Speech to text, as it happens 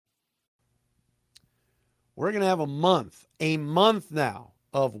We're going to have a month now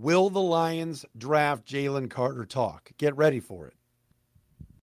of Will the Lions draft Jalen Carter talk. Get ready for it.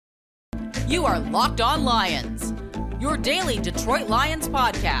 You are Locked On Lions, your daily Detroit Lions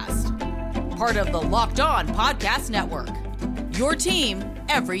podcast. Part of the Locked On Podcast Network, your team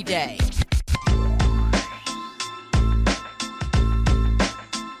every day.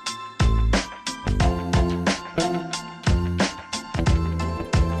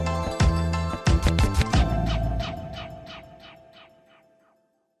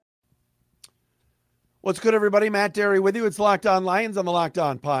 What's good, everybody? Matt Derry with you. It's Locked On Lions on the Locked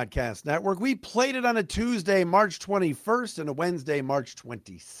On Podcast Network. We played it on a Tuesday, March 21st, and a Wednesday, March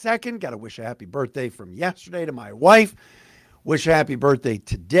 22nd. Got to wish a happy birthday from yesterday to my wife. Wish a happy birthday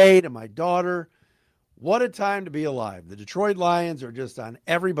today to my daughter. What a time to be alive. The Detroit Lions are just on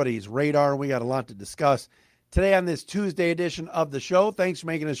everybody's radar. We got a lot to discuss today on this Tuesday edition of the show. Thanks for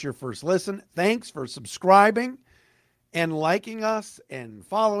making us your first listen. Thanks for subscribing and liking us and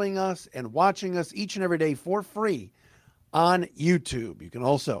following us and watching us each and every day for free on YouTube. You can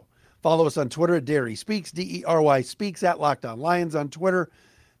also follow us on Twitter at Derry Speaks, D-E-R-Y Speaks, at Locked On Lions on Twitter,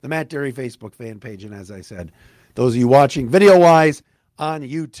 the Matt Derry Facebook fan page, and as I said, those of you watching video-wise on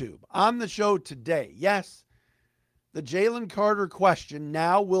YouTube. On the show today, yes, the Jalen Carter question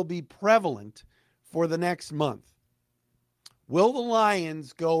now will be prevalent for the next month. Will the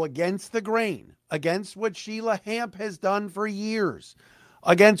Lions go against the grain, against what Sheila Hamp has done for years,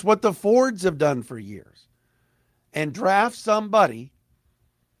 against what the Fords have done for years, and draft somebody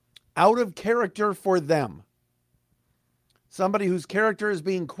out of character for them? Somebody whose character is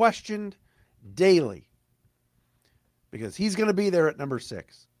being questioned daily because he's going to be there at number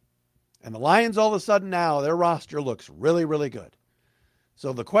 6. And the Lions, all of a sudden now, their roster looks really, really good.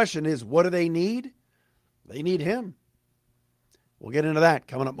 So the question is, what do they need? They need him. We'll get into that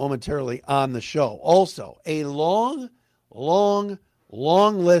coming up momentarily on the show. Also, a long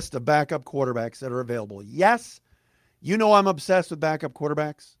list of backup quarterbacks that are available. Yes, you know I'm obsessed with backup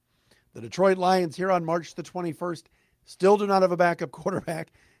quarterbacks. The Detroit Lions here on March the 21st still do not have a backup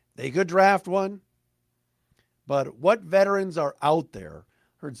quarterback. They could draft one. But what veterans are out there?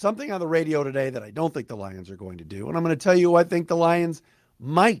 Heard something on the radio today that I don't think the Lions are going to do. And I'm going to tell you who I think the Lions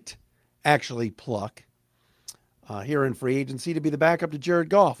might actually pluck here in free agency to be the backup to Jared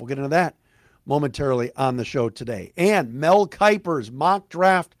Goff. We'll get into that momentarily on the show today. And Mel Kiper's mock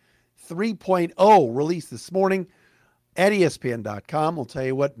draft 3.0 released this morning at ESPN.com. We'll tell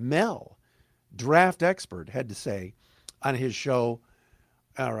you what Mel, draft expert, had to say on his show,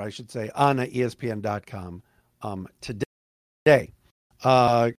 or I should say on ESPN.com today.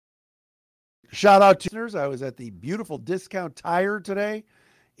 Shout out to listeners. I was at the beautiful Discount Tire today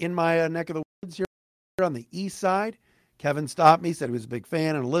in my neck of the woods here on the east side. Kevin stopped me, said he was a big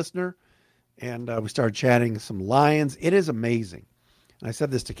fan and a listener, and we started chatting some Lions. It is amazing. And I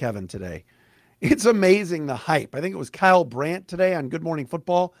said this to Kevin today. It's amazing the hype. I think it was Kyle Brandt today on Good Morning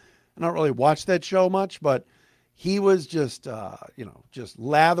Football. I don't really watch that show much, but he was just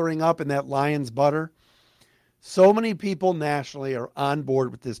lathering up in that Lions butter. So many people nationally are on board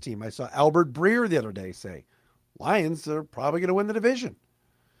with this team. I saw Albert Breer the other day say, Lions are probably going to win the division.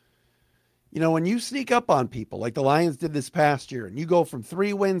 You know, when you sneak up on people like the Lions did this past year and you go from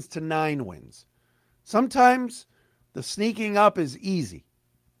 3 wins to 9 wins, sometimes the sneaking up is easy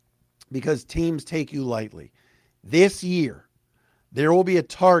because teams take you lightly. This year, there will be a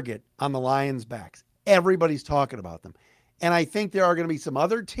target on the Lions' backs. Everybody's talking about them. And I think there are going to be some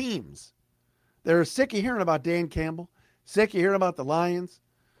other teams that are sick of hearing about Dan Campbell, sick of hearing about the Lions,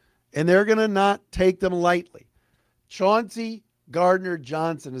 and they're going to not take them lightly. Chauncey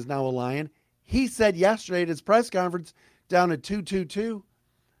Gardner-Johnson is now a Lion. He said yesterday at his press conference down at 222,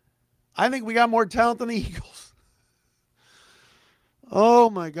 I think we got more talent than the Eagles. Oh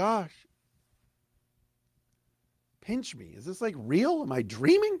my gosh. Pinch me. Is this like real? Am I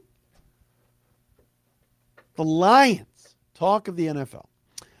dreaming? The Lions, talk of the NFL.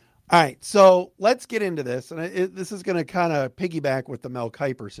 All right, so let's get into this. And this is going to kind of piggyback with the Mel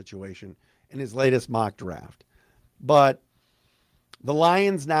Kiper situation in his latest mock draft. But the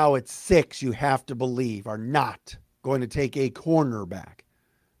Lions now at 6, you have to believe, are not going to take a cornerback.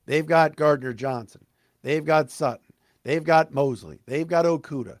 They've got Gardner-Johnson. They've got Sutton. They've got Mosley. They've got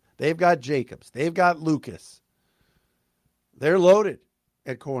Okudah. They've got Jacobs. They've got Lucas. They're loaded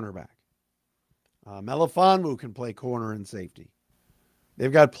at cornerback. Melifonwu can play corner and safety.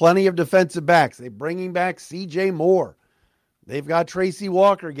 They've got plenty of defensive backs. They're bringing back C.J. Moore. They've got Tracy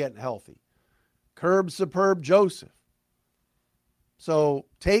Walker getting healthy. Superb Joseph. So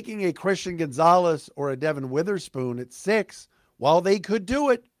taking a Christian Gonzalez or a Devin Witherspoon at 6, while they could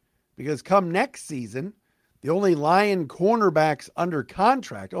do it, because come next season, The only Lion cornerbacks under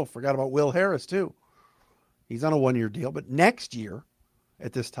contract. Oh, forgot about Will Harris, too. He's on a 1-year deal. But next year,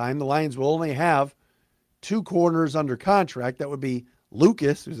 at this time, the Lions will only have 2 corners under contract. That would be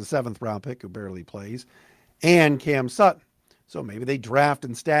Lucas, who's a 7th-round pick who barely plays, and Cam Sutton. So maybe they draft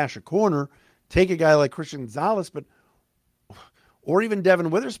and stash a corner, take a guy like Christian Gonzalez, or even Devin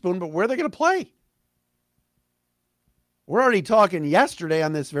Witherspoon, but where are they going to play? We're already talking yesterday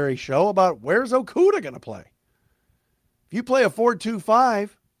on this very show about where's Okudah going to play. If you play a 4-2-5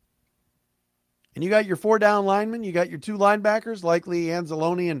 and you got your 4 down linemen, you got your 2 linebackers, likely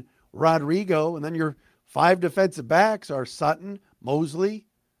Anzalone and Rodrigo, and then your 5 defensive backs are Sutton, Mosley,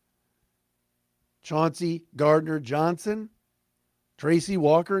 Chauncey Gardner-Johnson, Tracy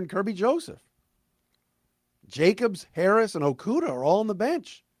Walker, and Kirby Joseph. Jacobs, Harris, and Okudah are all on the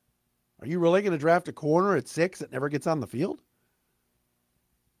bench. Are you really going to draft a corner at 6 that never gets on the field?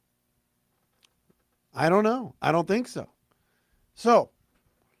 I don't know. I don't think so. So,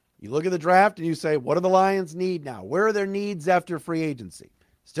 you look at the draft and you say, what do the Lions need now? Where are their needs after free agency?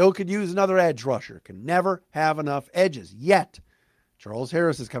 Still could use another edge rusher. Can never have enough edges. Yet, Charles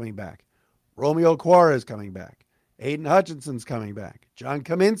Harris is coming back. Romeo Okwara is coming back. Aiden Hutchinson's coming back. John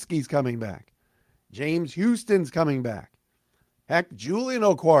Kaminsky's coming back. James Houston's coming back. Heck, Julian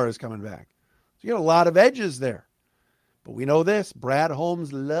Okwara is coming back. So you got a lot of edges there. But we know this, Brad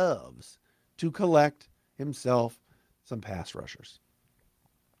Holmes loves to collect himself some pass rushers.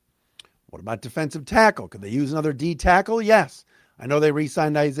 What about defensive tackle? Could they use another D tackle? Yes. I know they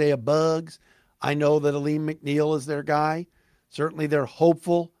re-signed Isaiah Buggs. I know that Aleem McNeil is their guy. Certainly they're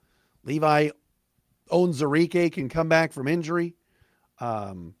hopeful. Levi Onwuzurike can come back from injury.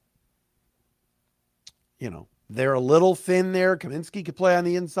 They're a little thin there. Kaminsky could play on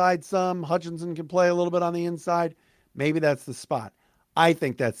the inside some. Hutchinson can play a little bit on the inside. Maybe that's the spot. I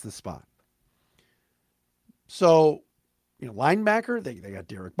think that's the spot. So, linebacker, they got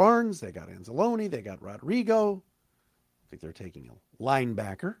Derek Barnes. They got Anzalone. They got Rodrigo. I think they're taking a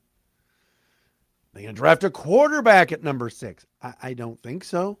linebacker. They're going to draft a quarterback at number 6. I don't think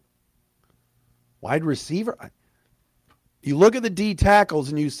so. Wide receiver. You look at the D tackles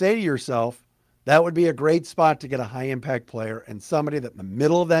and you say to yourself, that would be a great spot to get a high-impact player and somebody that in the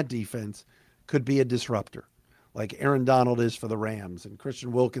middle of that defense could be a disruptor, like Aaron Donald is for the Rams and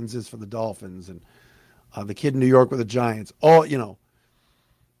Christian Wilkins is for the Dolphins and the kid in New York with the Giants.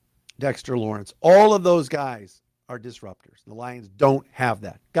 Dexter Lawrence. All of those guys are disruptors. The Lions don't have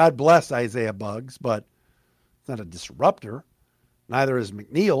that. God bless Isaiah Buggs, but it's not a disruptor. Neither is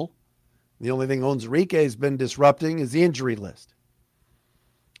McNeil. The only thing Onwuzurike has been disrupting is the injury list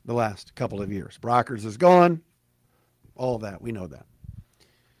the last couple of years. Brockers is gone. All of that. We know that.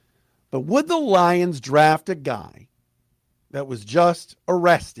 But would the Lions draft a guy that was just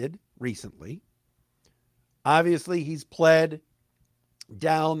arrested recently? Obviously, he's pled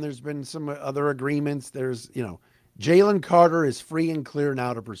down. There's been some other agreements. Jalen Carter is free and clear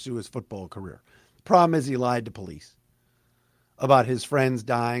now to pursue his football career. The problem is he lied to police about his friends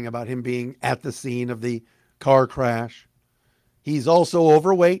dying, about him being at the scene of the car crash. He's also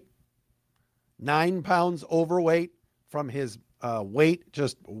overweight, 9 pounds overweight from his weight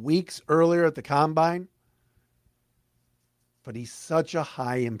just weeks earlier at the combine. But he's such a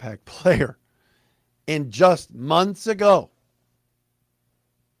high-impact player. And just months ago,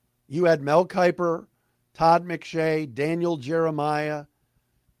 you had Mel Kiper, Todd McShay, Daniel Jeremiah,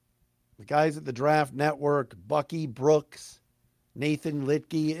 the guys at the Draft Network, Bucky Brooks, Nathan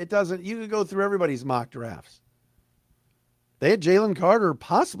Littke. You could go through everybody's mock drafts. They had Jalen Carter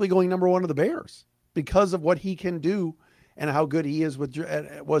possibly going number 1 to the Bears because of what he can do and how good he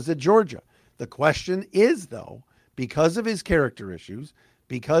was at Georgia. The question is, though, because of his character issues,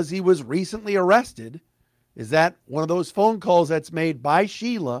 because he was recently arrested, is that one of those phone calls that's made by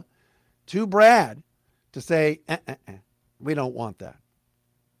Sheila to Brad to say, we don't want that.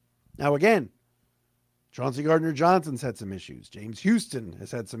 Now, again, Chauncey Gardner-Johnson's had some issues. James Houston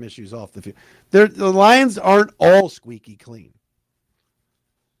has had some issues off the field. The Lions aren't all squeaky clean.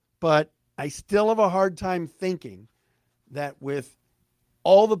 But I still have a hard time thinking that with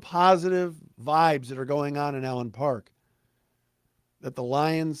all the positive vibes that are going on in Allen Park, that the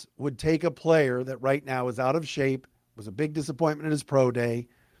Lions would take a player that right now is out of shape, was a big disappointment at his pro day,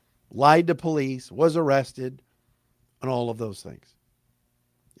 lied to police, was arrested, and all of those things.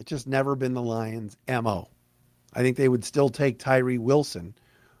 It's just never been the Lions' MO. I think they would still take Tyree Wilson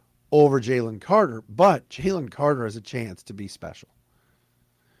over Jalen Carter, but Jalen Carter has a chance to be special.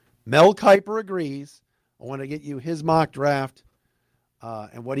 Mel Kiper agrees. I want to get you his mock draft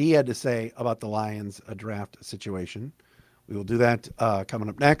and what he had to say about the Lions draft situation. We will do that coming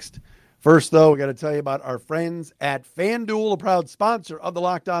up next. First, though, we got to tell you about our friends at FanDuel, a proud sponsor of the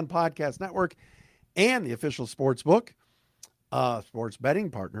Locked On Podcast Network and the official sports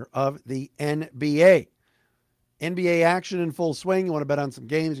betting partner of the NBA. NBA action in full swing. You want to bet on some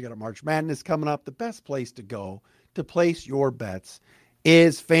games. You got a March Madness coming up. The best place to go to place your bets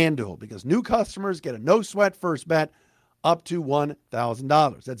is FanDuel, because new customers get a no-sweat first bet up to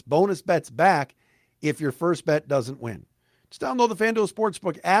 $1,000. That's bonus bets back if your first bet doesn't win. Just download the FanDuel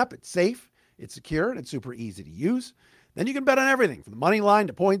Sportsbook app. It's safe, it's secure, and it's super easy to use. Then you can bet on everything from the money line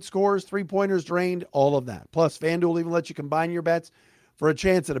to point scores, three-pointers drained, all of that. Plus, FanDuel even lets you combine your bets for a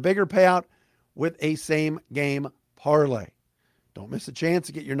chance at a bigger payout with a same-game parlay. Don't miss a chance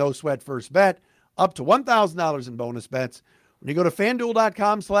to get your no-sweat first bet up to $1,000 in bonus bets when you go to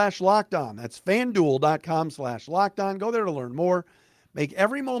FanDuel.com/LockedOn. That's FanDuel.com/LockedOn. Go there to learn more. Make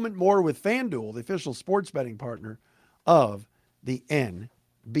every moment more with FanDuel, the official sports betting partner of the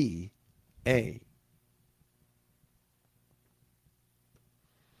NBA.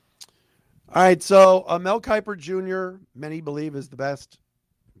 All right, so Mel Kiper Jr., many believe, is the best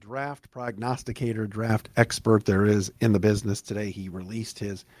draft prognosticator, draft expert there is in the business today. He released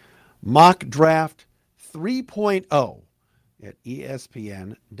his mock draft 3.0 at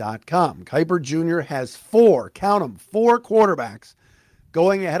ESPN.com. Kiper Jr. has four quarterbacks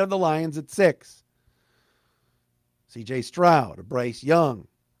going ahead of the Lions at 6. C.J. Stroud, Bryce Young,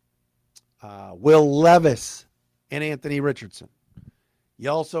 Will Levis, and Anthony Richardson. He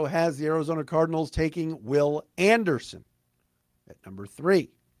also has the Arizona Cardinals taking Will Anderson at number 3.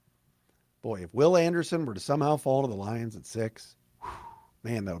 Boy, if Will Anderson were to somehow fall to the Lions at 6,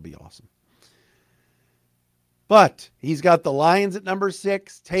 man, that would be awesome. But he's got the Lions at number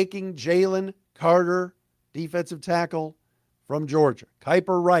 6, taking Jalen Carter, defensive tackle from Georgia.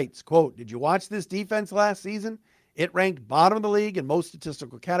 Kiper writes, quote, "Did you watch this defense last season? It ranked bottom of the league in most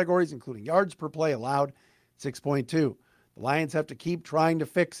statistical categories, including yards per play allowed, 6.2. The Lions have to keep trying to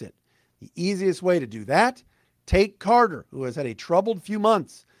fix it. The easiest way to do that, take Carter, who has had a troubled few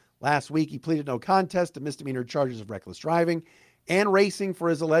months. Last week, he pleaded no contest to misdemeanor charges of reckless driving and racing for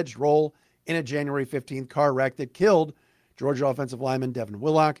his alleged role in a January 15th car wreck that killed Georgia offensive lineman Devin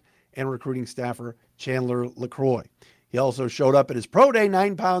Willock and recruiting staffer Chandler LaCroix. He also showed up at his pro day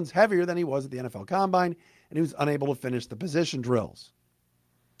 9 pounds heavier than he was at the NFL Combine, and he was unable to finish the position drills."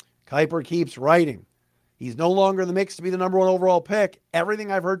 Kiper keeps writing. He's no longer in the mix to be the number 1 overall pick.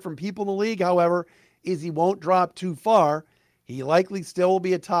 Everything I've heard from people in the league, however, is he won't drop too far. He likely still will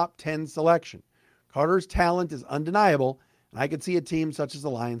be a top 10 selection. Carter's talent is undeniable, and I could see a team such as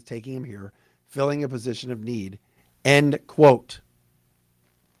the Lions taking him here, filling a position of need. End quote.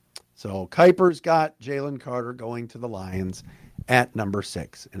 So Kiper's got Jalen Carter going to the Lions at number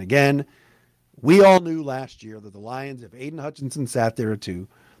 6. And again, we all knew last year that the Lions, if Aiden Hutchinson sat there at 2,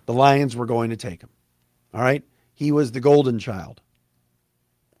 the Lions were going to take him. All right? He was the golden child.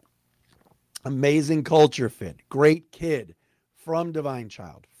 Amazing culture fit. Great kid from Divine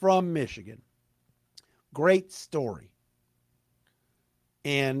Child, from Michigan. Great story.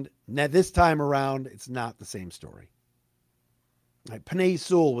 And now this time around, it's not the same story. Like Penei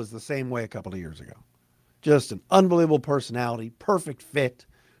Sewell was the same way a couple of years ago. Just an unbelievable personality, perfect fit,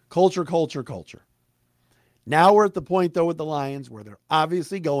 culture. Now we're at the point, though, with the Lions where they're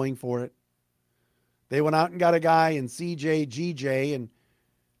obviously going for it. They went out and got a guy in CJ, GJ, and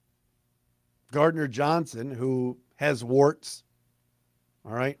Gardner Johnson, who has warts,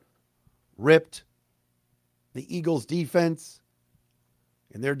 all right, ripped the Eagles' defense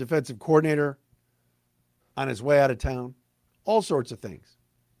and their defensive coordinator on his way out of town. All sorts of things.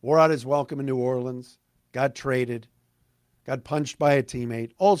 Wore out his welcome in New Orleans, got traded, got punched by a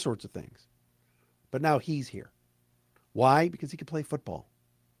teammate, all sorts of things. But now he's here. Why? Because he can play football.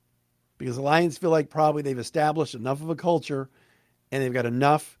 Because the Lions feel like probably they've established enough of a culture and they've got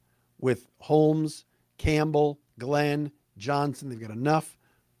enough with Holmes, Campbell, Glenn, Johnson. They've got enough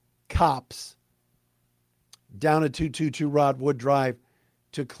cops down at 222 Rodwood Drive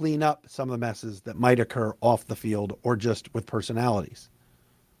to clean up some of the messes that might occur off the field or just with personalities.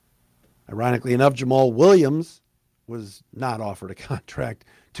 Ironically enough, Jamal Williams was not offered a contract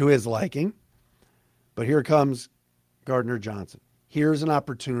to his liking. But here comes Gardner Johnson. Here's an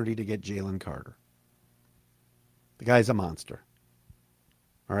opportunity to get Jalen Carter. The guy's a monster.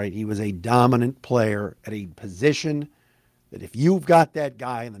 All right, he was a dominant player at a position that if you've got that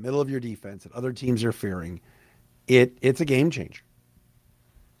guy in the middle of your defense that other teams are fearing, it's a game changer.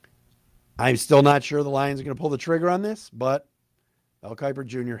 I'm still not sure the Lions are going to pull the trigger on this, but Mel Kiper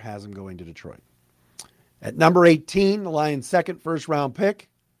Jr. has him going to Detroit. At number 18, the Lions' second first-round pick,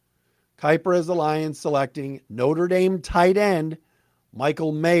 Kiper has the Lions selecting Notre Dame tight end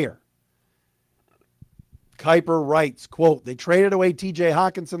Michael Mayer. Kiper writes, quote, they traded away TJ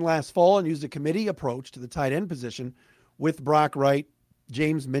Hawkinson last fall and used a committee approach to the tight end position with Brock Wright,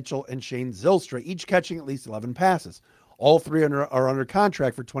 James Mitchell, and Shane Zylstra, each catching at least 11 passes. All three are under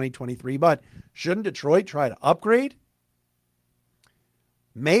contract for 2023, but shouldn't Detroit try to upgrade?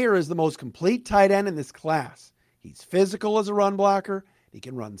 Mayer is the most complete tight end in this class. He's physical as a run blocker. He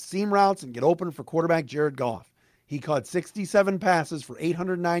can run seam routes and get open for quarterback Jared Goff. He caught 67 passes for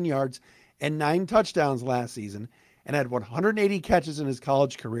 809 yards and 9 touchdowns last season and had 180 catches in his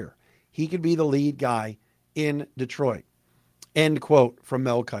college career. He could be the lead guy in Detroit. End quote from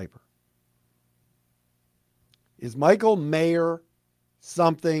Mel Kiper. Is Michael Mayer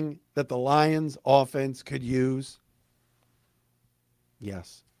something that the Lions offense could use?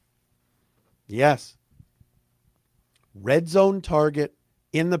 Yes. Yes. Red zone target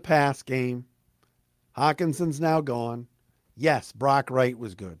in the pass game. Hawkinson's now gone. Yes, Brock Wright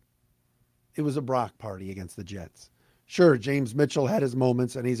was good. It was a Brock party against the Jets. Sure, James Mitchell had his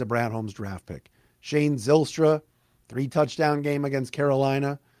moments, and he's a Brad Holmes draft pick. Shane Zylstra, 3-touchdown game against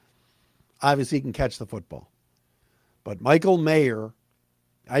Carolina. Obviously, he can catch the football. But Michael Mayer,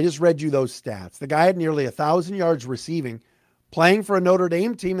 I just read you those stats. The guy had nearly 1,000 yards receiving, playing for a Notre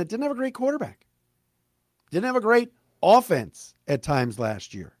Dame team that didn't have a great quarterback. Didn't have a great offense at times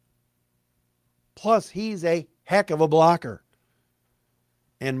last year. Plus, he's a heck of a blocker.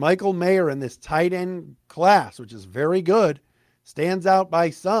 And Michael Mayer in this tight end class, which is very good, stands out by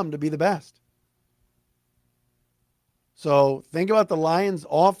some to be the best. So think about the Lions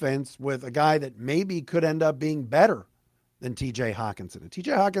offense with a guy that maybe could end up being better than TJ Hawkinson. And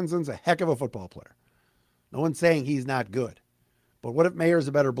TJ Hawkinson's a heck of a football player. No one's saying he's not good. But what if Mayer's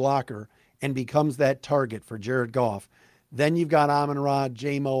a better blocker and becomes that target for Jared Goff? Then you've got Amon-Ra,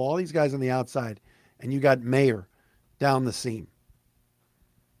 J-Mo, all these guys on the outside, and you got Mayer down the seam.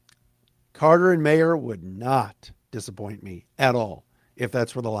 Carter and Mayer would not disappoint me at all if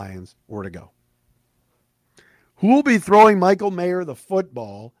that's where the Lions were to go. Who will be throwing Michael Mayer the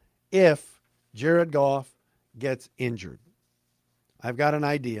football if Jared Goff gets injured? I've got an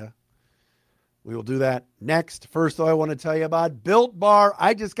idea. We will do that next. First, though, I want to tell you about Built Bar.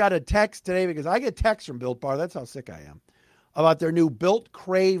 I just got a text today because I get texts from Built Bar. That's how sick I am. About their new Built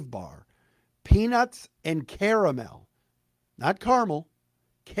Crave Bar. Peanuts and caramel. Not caramel.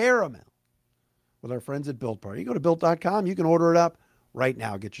 Caramel. With our friends at Built Bar. You go to Built.com. You can order it up right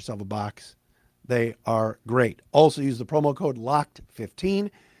now. Get yourself a box. They are great. Also use the promo code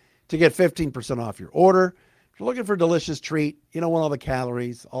LOCKED15 to get 15% off your order. If you're looking for a delicious treat, you don't want all the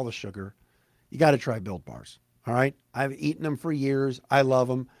calories, all the sugar, you got to try Built Bars. All right? I've eaten them for years. I love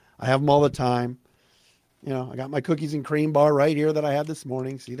them. I have them all the time. You know, I got my cookies and cream bar right here that I had this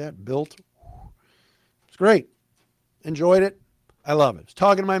morning. See that? Built. It's great. Enjoyed it. I love it. I was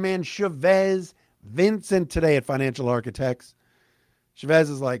talking to my man Chavez Vincent today at Financial Architects. Chavez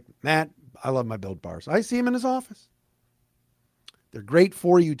is like, Matt, I love my Built Bars. I see him in his office. They're great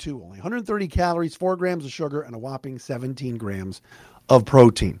for you, too. Only 130 calories, 4 grams of sugar, and a whopping 17 grams of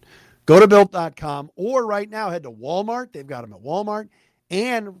protein. Go to Built.com or right now head to Walmart. They've got them at Walmart.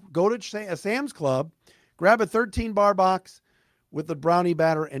 And go to Sam's Club. Grab a 13-bar box with the brownie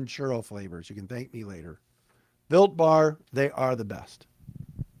batter and churro flavors. You can thank me later. Built Bar, they are the best.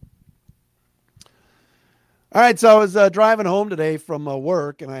 All right, so I was driving home today from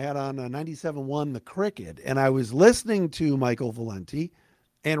work, and I had on 97.1 The Cricket, and I was listening to Michael Valenti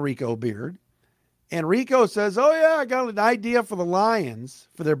and Rico Beard. And Rico says, oh, yeah, I got an idea for the Lions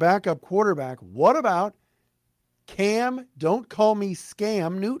for their backup quarterback. What about Cam, don't call me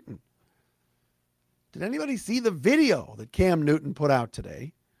Scam Newton? Did anybody see the video that Cam Newton put out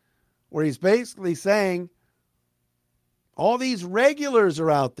today where he's basically saying all these regulars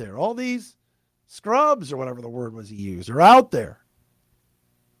are out there, all these scrubs or whatever the word was he used are out there.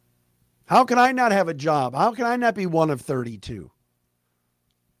 How can I not have a job? How can I not be one of 32?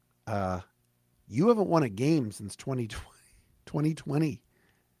 You haven't won a game since 2020.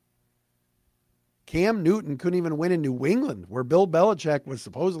 Cam Newton couldn't even win in New England, where Bill Belichick was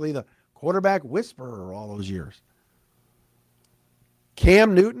supposedly the quarterback whisperer all those years.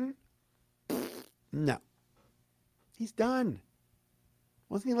 Cam Newton? No. He's done.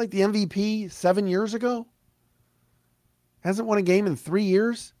 Wasn't he like the MVP 7 years ago? Hasn't won a game in 3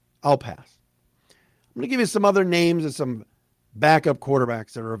 years? I'll pass. I'm going to give you some other names of some backup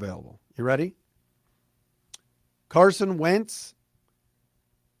quarterbacks that are available. You ready? Carson Wentz,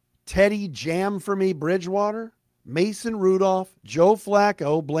 Teddy Jam for me Bridgewater, Mason Rudolph, Joe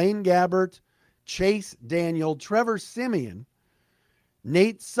Flacco, Blaine Gabbert, Chase Daniel, Trevor Siemian,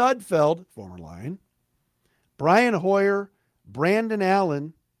 Nate Sudfeld, former Lion, Brian Hoyer, Brandon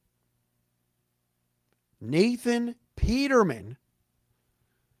Allen, Nathan Peterman,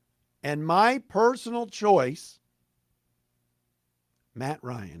 and my personal choice, Matt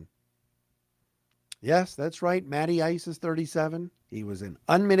Ryan. Yes, that's right. Matty Ice is 37. He was an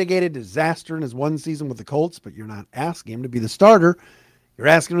unmitigated disaster in his one season with the Colts, but you're not asking him to be the starter. You're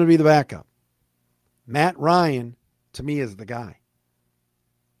asking him to be the backup. Matt Ryan, to me, is the guy.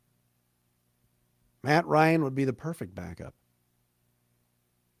 Matt Ryan would be the perfect backup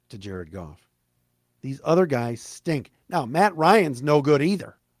to Jared Goff. These other guys stink. Now, Matt Ryan's no good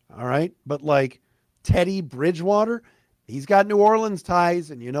either, all right? But like Teddy Bridgewater, he's got New Orleans ties,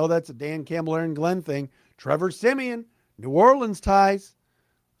 and you know that's a Dan Campbell, Aaron Glenn thing. Trevor Siemian, New Orleans ties.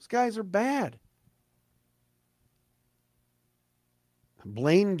 Those guys are bad.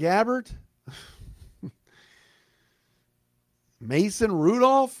 Blaine Gabbert, Mason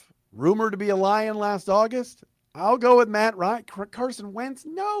Rudolph, rumored to be a Lion last August. I'll go with Matt Ryan. Carson Wentz,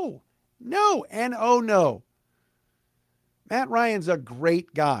 no. No. Matt Ryan's a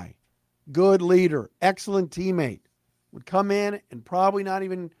great guy, good leader, excellent teammate. Would come in and probably not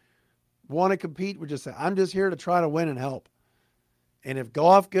even want to compete. Would just say, I'm just here to try to win and help. And if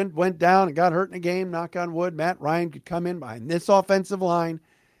Goff went down and got hurt in a game, knock on wood, Matt Ryan could come in behind this offensive line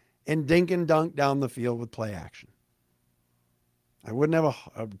and dink and dunk down the field with play action. I wouldn't have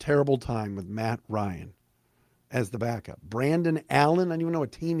a terrible time with Matt Ryan as the backup. Brandon Allen, I don't even know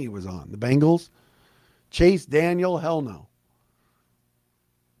what team he was on. The Bengals? Chase Daniel, hell no.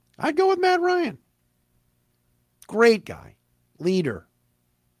 I'd go with Matt Ryan. Great guy. Leader.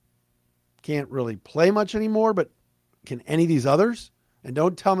 Can't really play much anymore, but can any of these others? And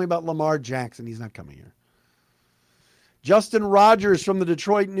don't tell me about Lamar Jackson. He's not coming here. Justin Rogers from the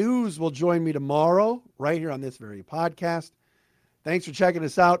Detroit News will join me tomorrow right here on this very podcast. Thanks for checking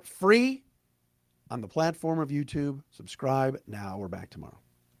us out. Free on the platform of YouTube. Subscribe now. We're back tomorrow.